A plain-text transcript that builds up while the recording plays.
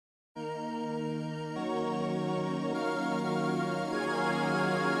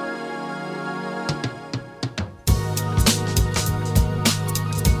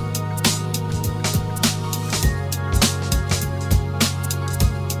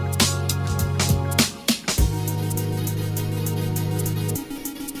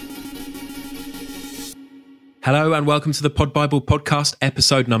Hello and welcome to the Pod Bible podcast,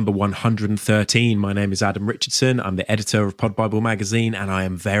 episode number 113. My name is Adam Richardson. I'm the editor of Pod Bible magazine, and I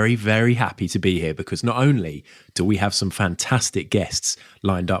am very, very happy to be here because not only do we have some fantastic guests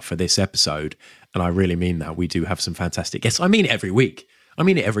lined up for this episode, and I really mean that, we do have some fantastic guests. I mean it every week. I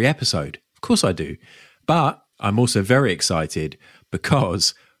mean it every episode. Of course I do. But I'm also very excited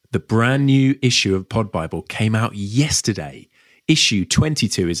because the brand new issue of Pod Bible came out yesterday. Issue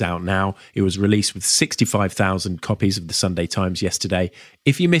 22 is out now. It was released with 65,000 copies of the Sunday Times yesterday.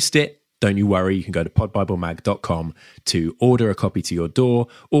 If you missed it, don't you worry. You can go to podbiblemag.com to order a copy to your door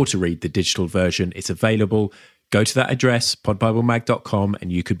or to read the digital version. It's available. Go to that address, podbiblemag.com,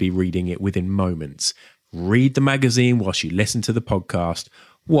 and you could be reading it within moments. Read the magazine whilst you listen to the podcast.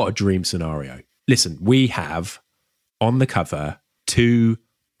 What a dream scenario. Listen, we have on the cover two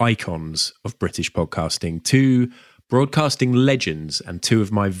icons of British podcasting, two broadcasting legends, and two of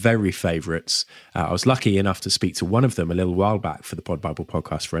my very favourites. I was lucky enough to speak to one of them a little while back for the Pod Bible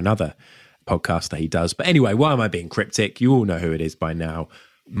podcast for another podcast that he does. But anyway, why am I being cryptic? You all know who it is by now.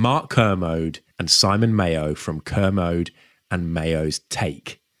 Mark Kermode and Simon Mayo from Kermode and Mayo's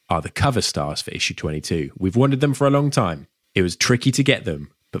Take are the cover stars for issue 22. We've wanted them for a long time. It was tricky to get them,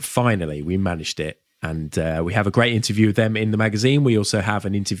 but finally we managed it. And we have a great interview with them in the magazine. We also have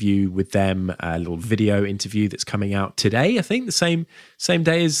an interview with them, a little video interview that's coming out today. I think the same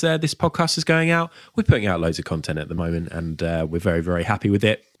day as this podcast is going out. We're putting out loads of content at the moment, and we're very, very happy with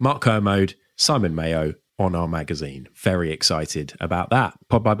it. Mark Kermode, Simon Mayo on our magazine. Very excited about that.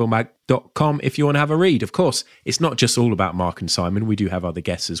 podbiblemag.com if you want to have a read. Of course, it's not just all about Mark and Simon. We do have other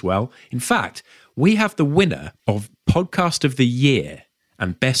guests as well. In fact, we have the winner of Podcast of the Year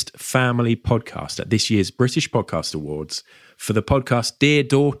and Best Family Podcast at this year's British Podcast Awards for the podcast Dear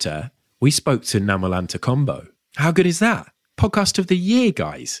Daughter. We spoke to Namalanta Combo. How good is that? Podcast of the Year,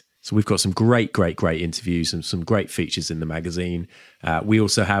 guys. So we've got some great interviews and some great features in the magazine. We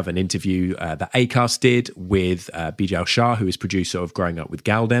also have an interview that Acast did with Bijal Shah, who is producer of Growing Up with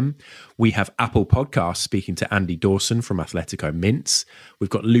Galdem. We have Apple Podcasts speaking to Andy Dawson from Athletico Mints.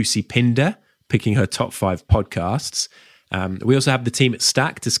 We've got Lucy Pinder picking her top 5 podcasts. We also have the team at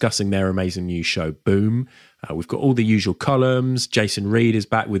Stack discussing their amazing new show, Boom. We've got all the usual columns. Jason Reed is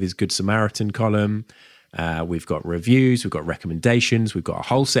back with his Good Samaritan column. We've got reviews. We've got recommendations. We've got a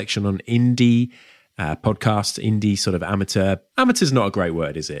whole section on indie podcasts, indie sort of amateur. Amateur's not a great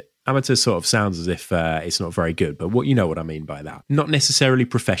word, is it? Amateur sort of sounds as if it's not very good, but you know what I mean by that. Not necessarily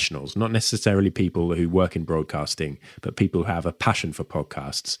professionals, not necessarily people who work in broadcasting, but people who have a passion for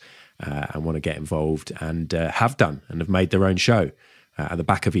podcasts and want to get involved and have done and have made their own show. At the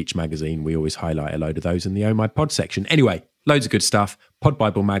back of each magazine, we always highlight a load of those in the Oh My Pod section. Anyway, loads of good stuff.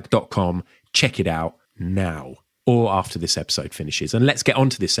 podbiblemag.com. Check it out now or after this episode finishes. And let's get on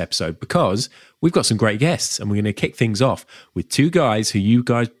to this episode because we've got some great guests and we're going to kick things off with two guys who you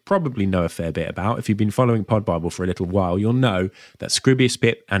guys probably know a fair bit about. If you've been following Pod Bible for a little while, you'll know that Scroobius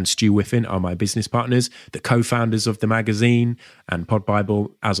Pip and Stu Whiffen are my business partners, the co-founders of the magazine and Pod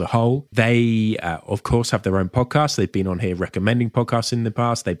Bible as a whole. They, of course, have their own podcast. They've been on here recommending podcasts in the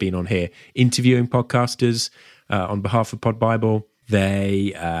past. They've been on here interviewing podcasters on behalf of Pod Bible.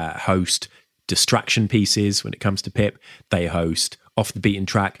 They host distraction pieces when it comes to Pip. They host Off the Beaten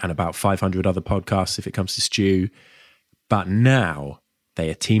Track and about 500 other podcasts if it comes to Stu. But now they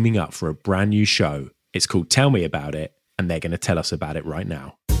are teaming up for a brand new show. It's called Tell Me About It, and they're going to tell us about it right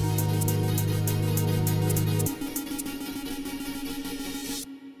now.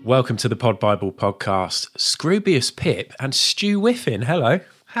 Welcome to the Pod Bible podcast, Scroobius Pip and Stu Whiffen. Hello.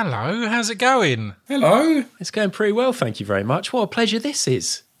 Hello, how's it going? Hello. It's going pretty well, thank you very much. What a pleasure this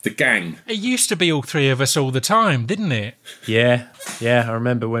is. The gang. It used to be all three of us all the time, didn't it? Yeah. I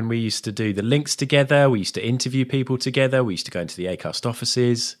remember when we used to do the links together. We used to interview people together. We used to go into the Acast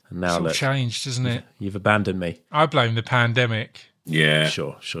offices. And now It's all changed, isn't it? You've abandoned me. I blame the pandemic. Yeah.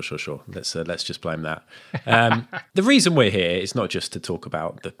 Sure. Let's just blame that. The reason we're here is not just to talk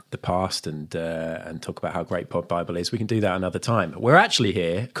about the past and talk about how great Pod Bible is. We can do that another time. We're actually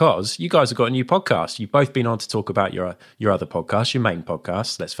here because you guys have got a new podcast. You've both been on to talk about your other podcast, your main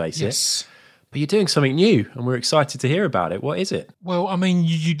podcast, let's face it. But you're doing something new, and we're excited to hear about it. What is it? Well, I mean,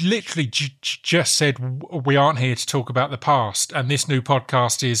 you literally just said we aren't here to talk about the past, and this new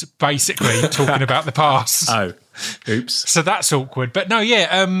podcast is basically talking about the past. Oh, oops. So that's awkward. But no,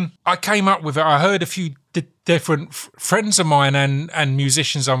 I came up with it. I heard a few different friends of mine and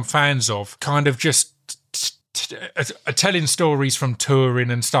musicians I'm fans of kind of just telling stories from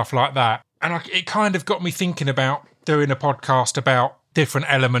touring and stuff like that. And it kind of got me thinking about doing a podcast about different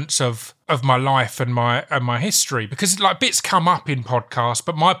elements of my life and my history, because like bits come up in podcasts,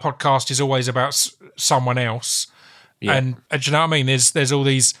 but my podcast is always about someone else. Yeah. And do you know what I mean? There's all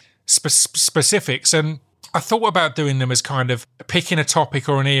these specifics, and I thought about doing them as kind of picking a topic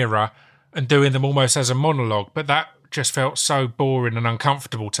or an era and doing them almost as a monologue, but that just felt so boring and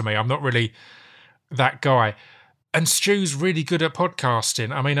uncomfortable to me. I'm not really that guy. And Stu's really good at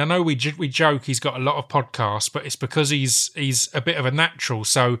podcasting. I mean, I know we joke he's got a lot of podcasts, but it's because he's a bit of a natural.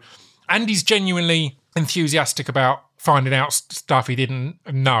 So, and he's genuinely enthusiastic about finding out stuff he didn't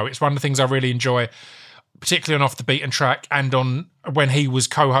know. It's one of the things I really enjoy, particularly on Off the Beaten Track and on when he was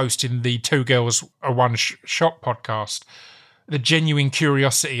co-hosting the Two Girls a One Shot podcast. The genuine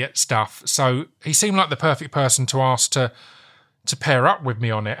curiosity at stuff. So he seemed like the perfect person to ask to pair up with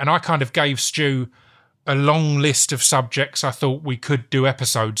me on it. And I kind of gave Stu a long list of subjects I thought we could do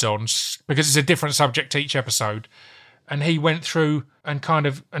episodes on, because it's a different subject each episode. And he went through and kind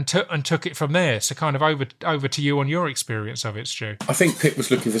of and took it from there. So kind of over to you on your experience of it, Stu. I think Pip was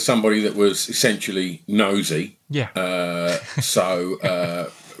looking for somebody that was essentially nosy. Yeah.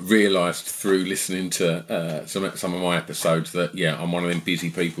 Realised through listening to some of my episodes that, yeah, I'm one of them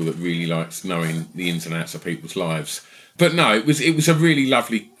busy people that really likes knowing the ins and outs of people's lives. But no, it was a really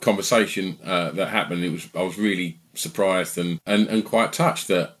lovely conversation that happened. I was really surprised and quite touched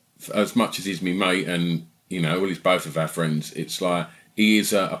that, as much as he's my mate and, you know, well, he's both of our friends, it's like he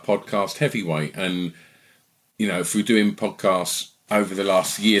is a podcast heavyweight. And, you know, through doing podcasts over the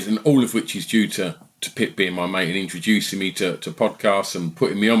last years, and all of which is due to Pip being my mate and introducing me to podcasts and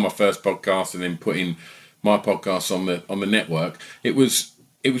putting me on my first podcast and then putting my podcast on the network, it was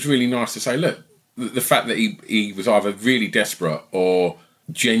really nice to say, look, the fact that he was either really desperate or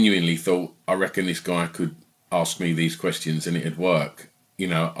genuinely thought, I reckon this guy could ask me these questions and it'd work. You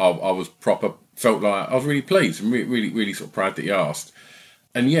know, I was felt like I was really pleased and really sort of proud that he asked.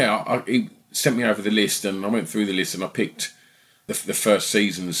 And yeah, he sent me over the list and I went through the list and I picked the first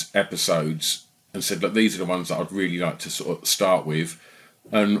season's episodes and said, look, these are the ones that I'd really like to sort of start with,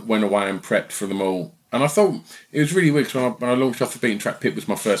 and went away and prepped for them all. And I thought it was really weird, because when I launched Off the Beaten Track, Pip was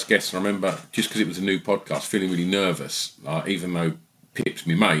my first guest, and I remember, just because it was a new podcast, feeling really nervous, even though Pip's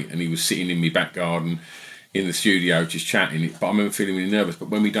my mate, and he was sitting in my back garden in the studio just chatting. But I remember feeling really nervous. But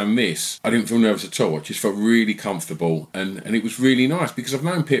when we done this, I didn't feel nervous at all. I just felt really comfortable, and it was really nice, because I've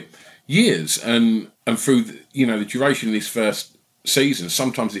known Pip years, and through the duration of this first season,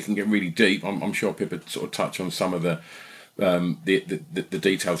 sometimes it can get really deep. I'm sure Pip would sort of touch on some of the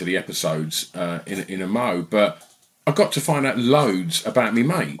details of the episodes in a mo, but I got to find out loads about me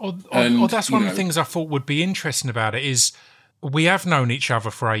mate. Or that's one of the things I thought would be interesting about it is we have known each other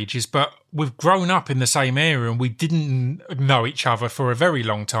for ages, but we've grown up in the same area and we didn't know each other for a very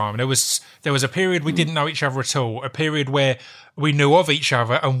long time. There was a period we didn't know each other at all, a period where we knew of each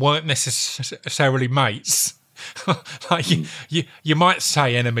other and weren't necessarily mates. Like you might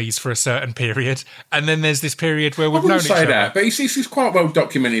say enemies for a certain period, and then there's this period where we've known each other. I wouldn't say that, but it's quite well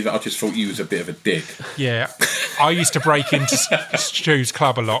documented that I just thought you was a bit of a dick. Yeah, I used to break into Stu's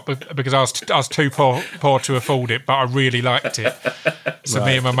club a lot because I was too poor to afford it, but I really liked it. So right.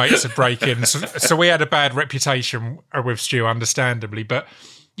 Me and my mates would break in. So we had a bad reputation with Stu, understandably. But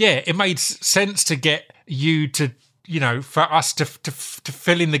yeah, it made sense to get you to, for us to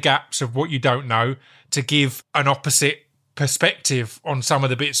fill in the gaps of what you don't know, to give an opposite perspective on some of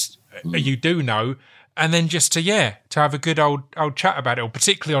the bits you do know, and then just to have a good old chat about it, or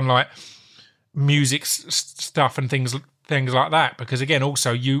particularly on like music stuff and things like that. Because again,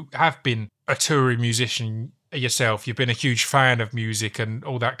 also you have been a touring musician yourself. You've been a huge fan of music and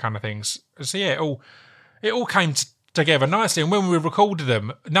all that kind of things. So yeah, it all came together nicely. And when we recorded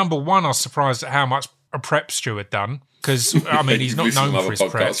them, number one, I was surprised at how much a prep Stu had done. Because, I mean, he's not known for his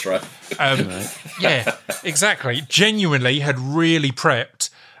prep. Right? Yeah, exactly. Genuinely had really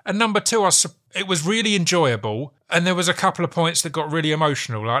prepped. And number two, it was really enjoyable. And there was a couple of points that got really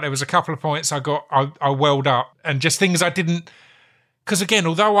emotional. Like there was a couple of points I welled up, and just things I didn't. Because again,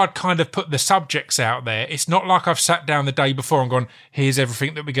 although I'd kind of put the subjects out there, it's not like I've sat down the day before and gone, here's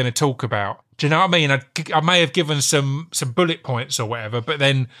everything that we're going to talk about. Do you know what I mean? I may have given some bullet points or whatever, but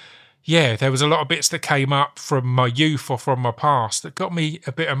then. Yeah, there was a lot of bits that came up from my youth or from my past that got me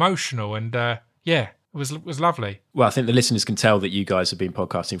a bit emotional, and it was lovely. Well, I think the listeners can tell that you guys have been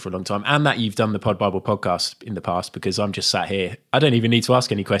podcasting for a long time, and that you've done the Pod Bible podcast in the past, because I'm just sat here. I don't even need to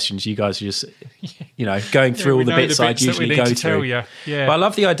ask any questions. You guys are just, going through all the bits I'd usually go through. Yeah. But I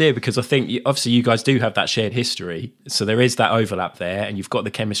love the idea, because I think obviously you guys do have that shared history, so there is that overlap there, and you've got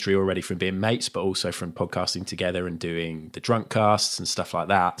the chemistry already from being mates, but also from podcasting together and doing the drunk casts and stuff like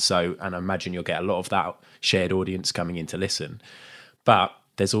that. So, and I imagine you'll get a lot of that shared audience coming in to listen. But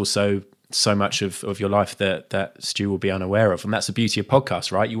there's also so much of your life that Stu will be unaware of. And that's the beauty of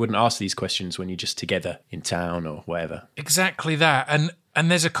podcasts, right? You wouldn't ask these questions when you're just together in town or whatever. Exactly that. And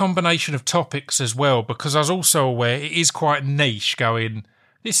there's a combination of topics as well, because I was also aware it is quite niche going,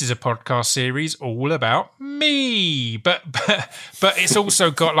 this is a podcast series all about me. But it's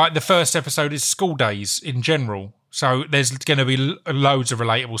also got, like, the first episode is school days in general. So there's going to be loads of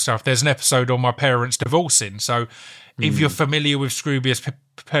relatable stuff. There's an episode on my parents divorcing. So if you're familiar with Scroobius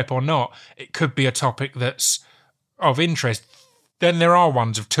Pip or not, it could be a topic that's of interest. Then there are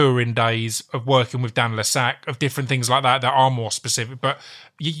ones of touring days, of working with Dan Lassac, of different things like that are more specific. But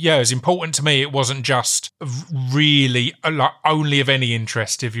yeah, it's important to me. It wasn't just really like only of any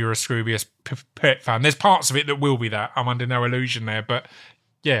interest if you're a Scroobius Pip fan. There's parts of it that will be that. I'm under no illusion there. But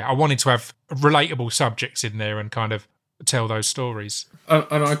yeah, I wanted to have relatable subjects in there and kind of tell those stories. And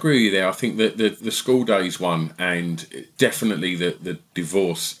I agree with you there. I think that the school days one, and definitely the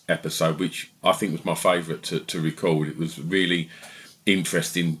divorce episode, which I think was my favourite to record. It was really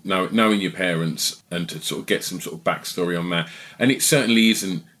interesting knowing your parents and to sort of get some sort of backstory on that. And it certainly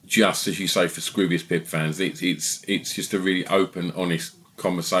isn't just, as you say, for Scroobius Pip fans. It's just a really open, honest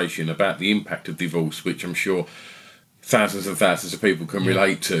conversation about the impact of divorce, which I'm sure thousands and thousands of people can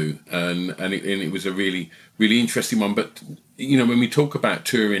relate to, and it was a really, really interesting one. But when we talk about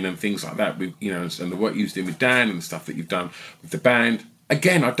touring and things like that, with and the work you've done with Dan and the stuff that you've done with the band,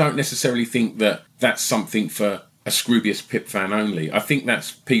 again, I don't necessarily think that that's something for a Scroobius Pip fan only. I think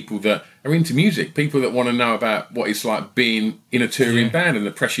that's people that are into music, people that want to know about what it's like being in a touring band and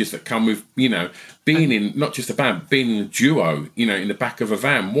the pressures that come with being in not just a band, being in a duo, in the back of a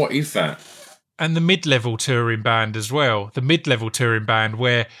van. What is that? And the mid-level touring band as well. The mid-level touring band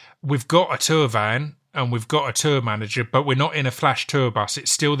where we've got a tour van and we've got a tour manager, but we're not in a flash tour bus.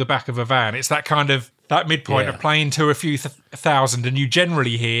 It's still the back of a van. It's that kind of, that midpoint of playing to a few thousand, and you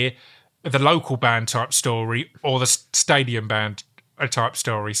generally hear the local band type story or the stadium band type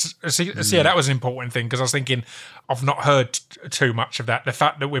story. So yeah, that was an important thing, because I was thinking I've not heard too much of that. The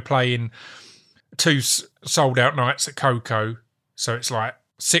fact that we're playing 2 sold-out nights at Coco, so it's like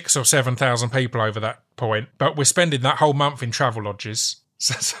 6,000 or 7,000 people over that point, but we're spending that whole month in travel lodges.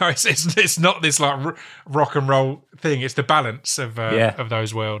 So it's not this like rock and roll thing. It's the balance of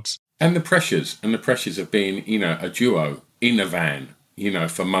those worlds and the pressures of being a duo in a van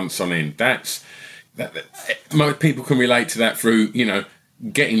for months on end. That most people can relate to that through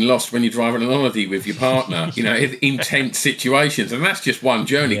getting lost when you're driving on holiday with your partner, intense situations. And that's just one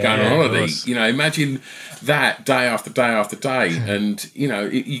journey going on holiday. Imagine that day after day after day. And,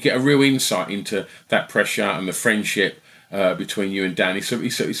 you get a real insight into that pressure and the friendship between you and Dan. It's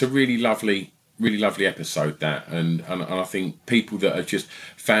a really lovely episode, that. And I think people that are just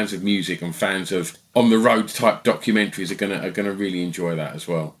fans of music and fans of on the road type documentaries are gonna really enjoy that as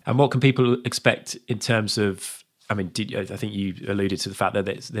well. And what can people expect in terms of, I mean, I think you alluded to the fact that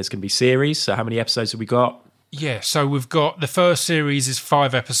there's going to be series. So how many episodes have we got? Yeah, so we've got, the first series is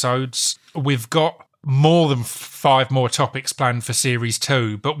 5 episodes. We've got more than 5 more topics planned for series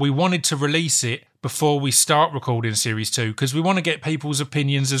 2, but we wanted to release it before we start recording series 2, because we want to get people's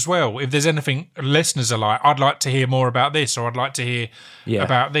opinions as well. If there's anything listeners are like, I'd like to hear more about this, or I'd like to hear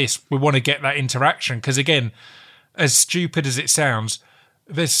about this. We want to get that interaction, because again, as stupid as it sounds,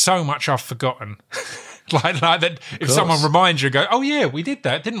 there's so much I've forgotten. like that, if someone reminds you, go, oh yeah, we did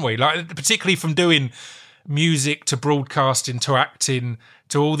that, didn't we? Like, particularly from doing music to broadcasting to acting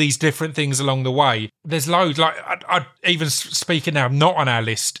to all these different things along the way. There's loads. Like, I even speaking now, not on our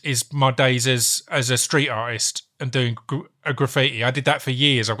list, is my days as a street artist and doing a graffiti. I did that for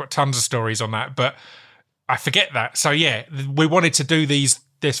years. I've got tons of stories on that, but I forget that. So yeah, we wanted to do this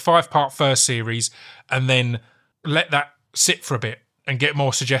 5-part first series and then let that sit for a bit and get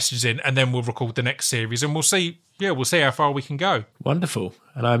more suggestions in, and then we'll record the next series, and we'll see how far we can go. Wonderful.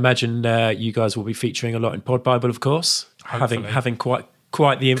 And I imagine you guys will be featuring a lot in Pod Bible, of course. Hopefully. Having quite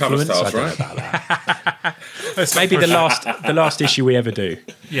the influence. Cover stars, I don't know about that. Maybe the last issue we ever do.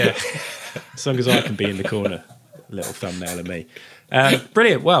 Yeah. As long as I can be in the corner. A little thumbnail of me.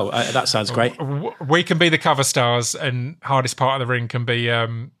 Brilliant. Well, that sounds great. We can be the cover stars, and hardest part of the ring can be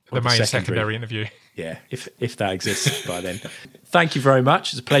the main secondary interview. Yeah, if that exists by then. Thank you very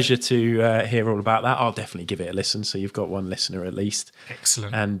much. It's a pleasure to hear all about that. I'll definitely give it a listen, so you've got one listener at least.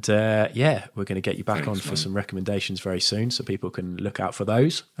 Excellent. And we're going to get you back on for some recommendations very soon, so people can look out for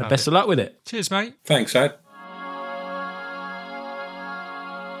those. And best of luck with it. Cheers, mate. Thanks, Ad.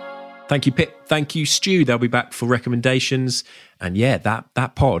 Thank you, Pip. Thank you, Stu. They'll be back for recommendations. And yeah,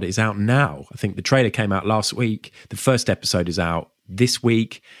 that pod is out now. I think the trailer came out last week. The first episode is out this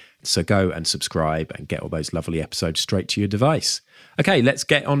week. So go and subscribe and get all those lovely episodes straight to your device. Okay, let's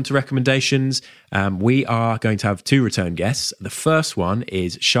get on to recommendations. We are going to have 2 return guests. The first one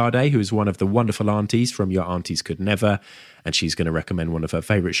is Sade, who is one of the wonderful aunties from Your Aunties Could Never, and she's going to recommend one of her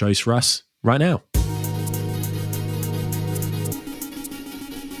favourite shows for us right now.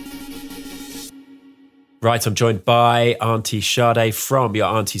 Right, I'm joined by Auntie Sade from Your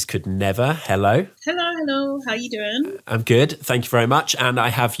Aunties Could Never. Hello. Hello. How are you doing? I'm good. Thank you very much. And I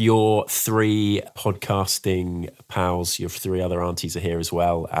have your 3 podcasting pals, your 3 other aunties are here as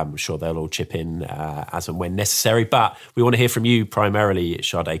well. I'm sure they'll all chip in as and when necessary. But we want to hear from you primarily,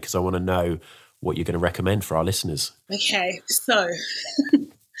 Sade, because I want to know what you're going to recommend for our listeners. Okay, so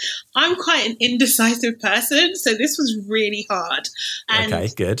I'm quite an indecisive person, so this was really hard. And okay,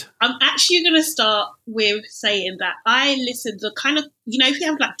 good. I'm actually going to start with saying that I listen to kind of, if you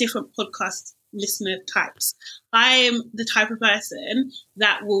have like different podcast listener types, I am the type of person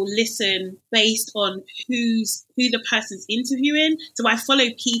that will listen based on who the person's interviewing. So I follow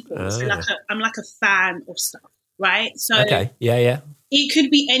people. So I'm like a fan of stuff, right? So okay, yeah. It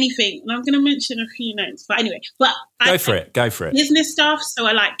could be anything, and I'm going to mention a few names. But anyway, Go for it. Business stuff. So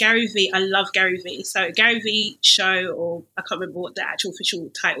I like Gary Vee. I love Gary Vee. So Gary Vee show, or I can't remember what the actual official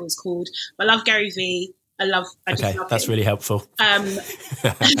title is called. But I love Gary Vee. I just love that's him. Really helpful.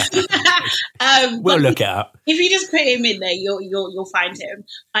 We'll look it up. If you just put him in there, you'll find him.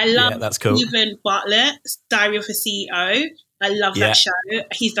 I love that's cool. Stephen Bartlett's Diary of a CEO. I love that show.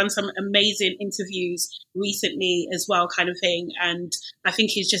 He's done some amazing interviews recently as well, kind of thing. And I think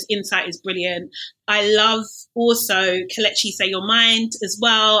his just insight is brilliant. I love also Kelechi Say Your Mind as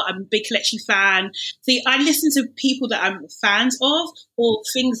well. I'm a big Kelechi fan. See, I listen to people that I'm fans of or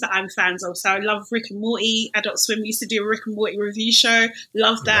things that I'm fans of. So I love Rick and Morty. Adult Swim used to do a Rick and Morty review show.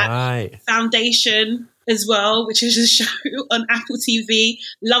 Love that. Right. Foundation as well, which is a show on Apple TV.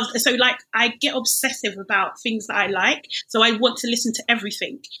 I get obsessive about things that I like. So I want to listen to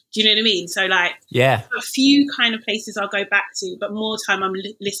everything. Do you know what I mean? So a few kind of places I'll go back to, but more time I'm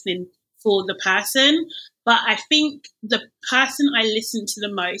listening for the person. But I think the person I listen to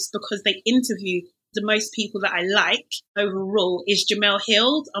the most, because they interview the most people that I like overall, is Jemele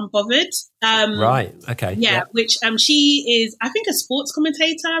Hill, Unbothered. Right. Okay. Yeah. Which she is, I think, a sports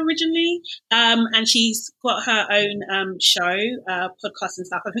commentator originally, and she's got her own show, podcast and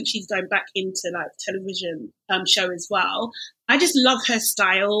stuff. I think she's going back into like television show as well. I just love her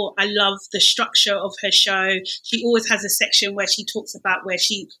style. I love the structure of her show. She always has a section where she talks about where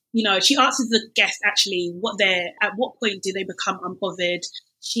she answers the guest actually at what point do they become unbothered.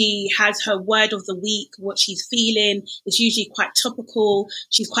 She has her word of the week, what she's feeling. It's usually quite topical.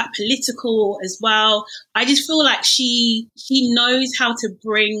 She's quite political as well. I just feel like she knows how to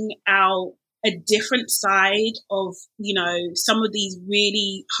bring out a different side of, some of these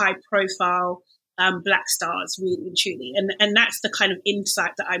really high profile Black stars, really and truly. And that's the kind of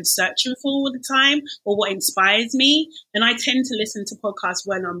insight that I'm searching for all the time, or what inspires me. And I tend to listen to podcasts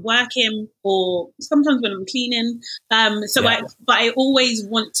when I'm working or sometimes when I'm cleaning. But I always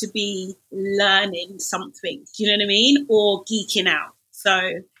want to be learning something, do you know what I mean? Or geeking out. So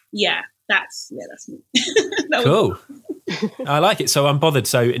that's me. Cool. I like it. So unbothered.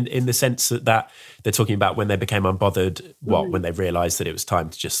 So in the sense that they're talking about when they became unbothered, when they realised that it was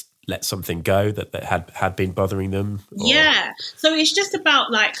time to just let something go that had been bothering them? Or? Yeah. So it's just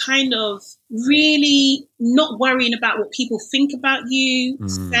about like kind of really not worrying about what people think about you,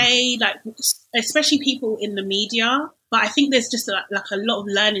 say, like, especially people in the media. But I think there's just like a lot of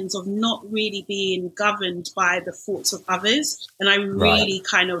learnings of not really being governed by the thoughts of others. And I really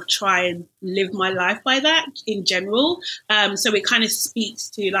kind of try and live my life by that in general. So it kind of speaks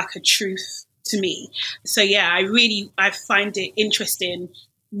to like a truth to me. So I find it interesting,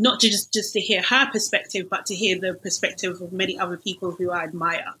 not just to hear her perspective, but to hear the perspective of many other people who I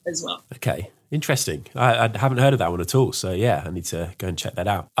admire as well. Okay, interesting. I haven't heard of that one at all. So I need to go and check that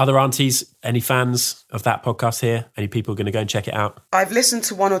out. Other aunties, any fans of that podcast here? Any people going to go and check it out? I've listened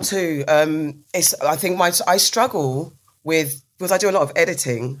to one or two. I struggle with, because I do a lot of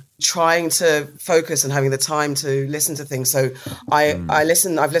editing, trying to focus and having the time to listen to things. So I've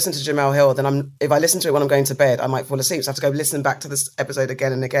listened to Jemele Hill, then if I listen to it when I'm going to bed, I might fall asleep. So I have to go listen back to this episode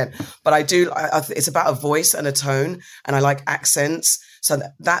again and again. But it's about a voice and a tone, and I like accents. So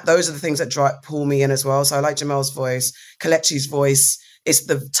those are the things that pull me in as well. So I like Jemele's voice, Kelechi's voice. It's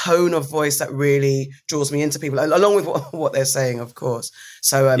the tone of voice that really draws me into people, along with what they're saying, of course.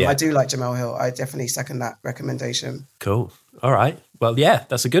 So I do like Jemele Hill. I definitely second that recommendation. Cool. All right. Well,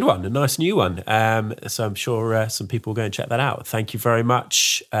 that's a good one, a nice new one. So I'm sure some people will go and check that out. Thank you very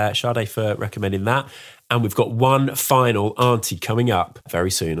much, Sade, for recommending that. And we've got one final auntie coming up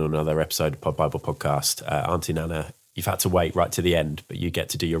very soon on another episode of Pod Bible Podcast. Auntie Nana, you've had to wait right to the end, but you get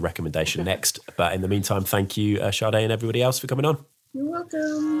to do your recommendation next. But in the meantime, thank you, Sade and everybody else for coming on. You're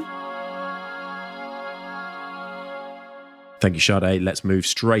welcome. Thank you, Sade. Let's move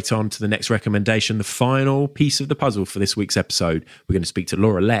straight on to the next recommendation, the final piece of the puzzle for this week's episode. We're going to speak to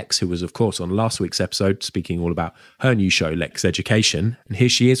Laura Lex, who was, of course, on last week's episode, speaking all about her new show, Lex Education. And here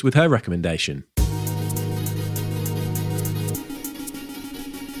she is with her recommendation.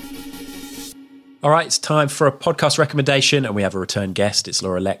 All right, it's time for a podcast recommendation, and we have a return guest. It's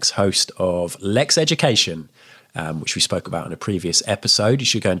Laura Lex, host of Lex Education, which we spoke about in a previous episode. You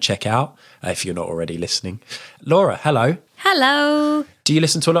should go and check out if you're not already listening. Laura, hello. Hello. Do you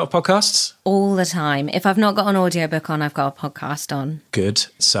listen to a lot of podcasts? All the time. If I've not got an audiobook on, I've got a podcast on. Good.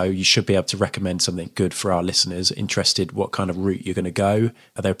 So you should be able to recommend something good for our listeners interested what kind of route you're going to go.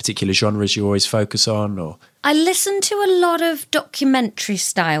 Are there particular genres you always focus on? Or I listen to a lot of documentary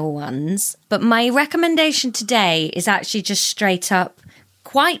style ones, but my recommendation today is actually just straight up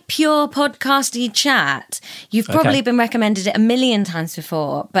quite pure podcasty chat. You've probably been recommended it a million times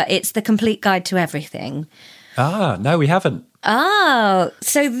before, but it's The Complete Guide to Everything. Ah, no, we haven't. Oh,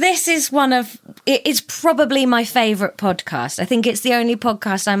 so this is it is probably my favourite podcast. I think it's the only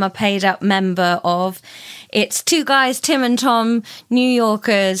podcast I'm a paid up member of. It's two guys, Tim and Tom, New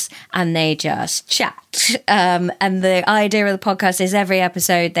Yorkers, and they just chat. And the idea of the podcast is every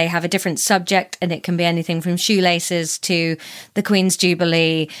episode they have a different subject, and it can be anything from shoelaces to the Queen's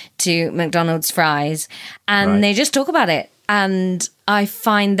Jubilee to McDonald's fries. And they just talk about it. And I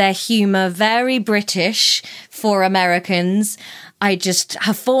find their humour very British for Americans. I just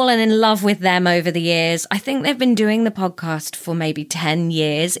have fallen in love with them over the years. I think they've been doing the podcast for maybe 10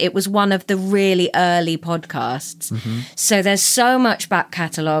 years. It was one of the really early podcasts. Mm-hmm. So there's so much back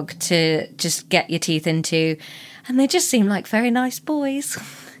catalogue to just get your teeth into. And they just seem like very nice boys.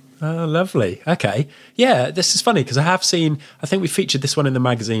 Oh, lovely. Okay. Yeah, this is funny because I think we featured this one in the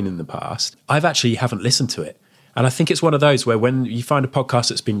magazine in the past. I've actually haven't listened to it. And I think it's one of those where when you find a podcast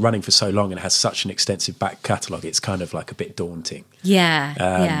that's been running for so long and has such an extensive back catalogue, it's kind of like a bit daunting.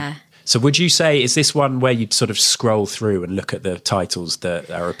 Yeah. So would you say, is this one where you'd sort of scroll through and look at the titles that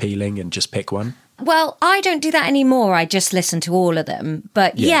are appealing and just pick one? Well, I don't do that anymore. I just listen to all of them.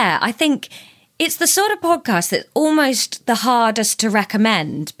 But yeah I think it's the sort of podcast that's almost the hardest to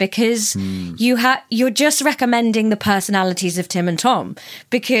recommend because you're just recommending the personalities of Tim and Tom,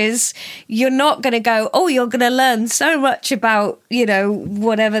 because you're not going to go, oh, you're going to learn so much about,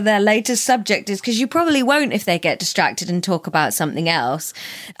 whatever their latest subject is, because you probably won't if they get distracted and talk about something else.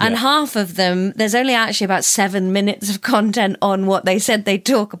 And half of them, there's only actually about 7 minutes of content on what they said they'd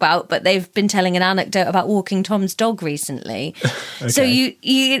talk about, but they've been telling an anecdote about walking Tom's dog recently. Okay. So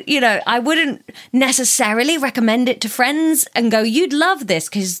I wouldn't necessarily recommend it to friends and go, you'd love this,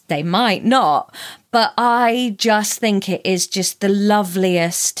 because they might not. But I just think it is just the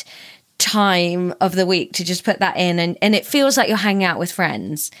loveliest time of the week to just put that in, and it feels like you're hanging out with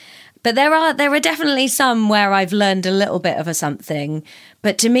friends. But there are definitely some where I've learned a little bit of a something.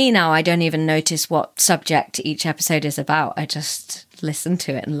 But to me now, I don't even notice what subject each episode is about. I just listen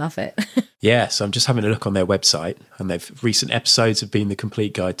to it and love it. Yeah, so I'm just having a look on their website, and recent episodes have been The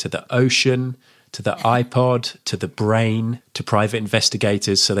Complete Guide to the Ocean, to the iPod, to the Brain, to Private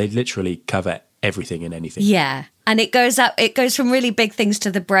Investigators. So they literally cover everything and anything. Yeah. And it goes from really big things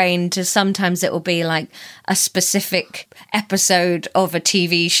to the Brain to sometimes it will be like a specific episode of a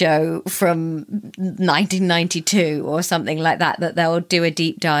TV show from 1992 or something like that they'll do a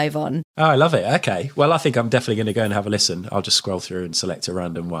deep dive on. Oh, I love it. Okay. Well, I think I'm definitely going to go and have a listen. I'll just scroll through and select a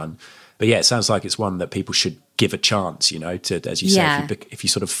random one. But yeah, it sounds like it's one that people should give a chance, to, as you say, if you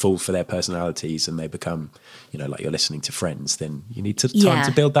sort of fall for their personalities and they become, like you're listening to friends, then you need time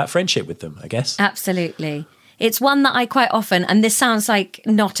to build that friendship with them, I guess. Absolutely. It's one that I quite often, and this sounds like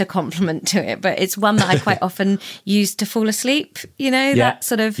not a compliment to it, but it's one that I quite often use to fall asleep, that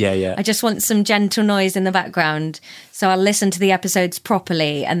sort of, I just want some gentle noise in the background. So I'll listen to the episodes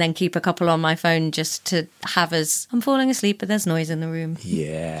properly and then keep a couple on my phone just to have as I'm falling asleep, but there's noise in the room.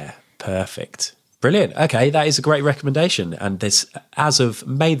 Yeah, perfect. Brilliant. Okay, that is a great recommendation. And there's, as of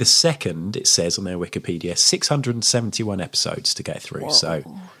May the 2nd, it says on their Wikipedia, 671 episodes to get through. Whoa. So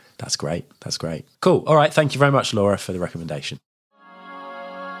that's great. That's great. Cool. All right. Thank you very much, Laura, for the recommendation.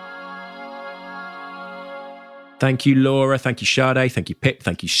 Thank you, Laura. Thank you, Sade. Thank you, Pip.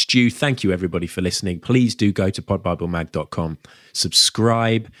 Thank you, Stu. Thank you, everybody, for listening. Please do go to podbiblemag.com.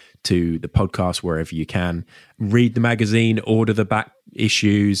 Subscribe to the podcast wherever you can. Read the magazine, order the back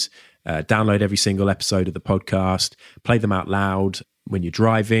issues, download every single episode of the podcast, play them out loud. when you're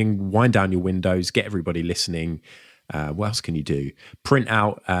driving, wind down your windows, get everybody listening. What else can you do? Print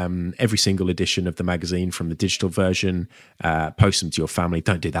out every single edition of the magazine from the digital version, post them to your family.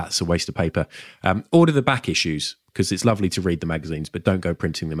 Don't do that. It's a waste of paper. Order the back issues, because it's lovely to read the magazines, but don't go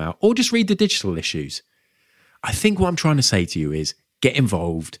printing them out. Or just read the digital issues. I think what I'm trying to say to you is get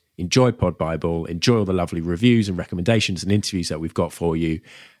involved, enjoy Pod Bible, enjoy all the lovely reviews and recommendations and interviews that we've got for you.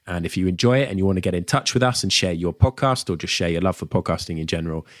 And if you enjoy it and you want to get in touch with us and share your podcast or just share your love for podcasting in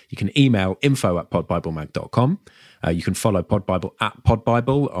general, you can email info@podbiblemag.com. You can follow Pod Bible at Pod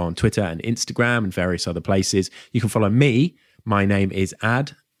Bible on Twitter and Instagram and various other places. You can follow me. My name is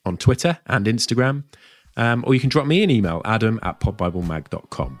Ad on Twitter and Instagram. Or you can drop me an email,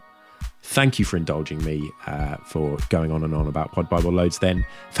 adam@podbiblemag.com. Thank you for indulging me for going on and on about Pod Bible loads then.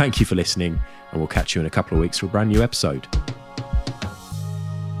 Thank you for listening, and we'll catch you in a couple of weeks for a brand new episode.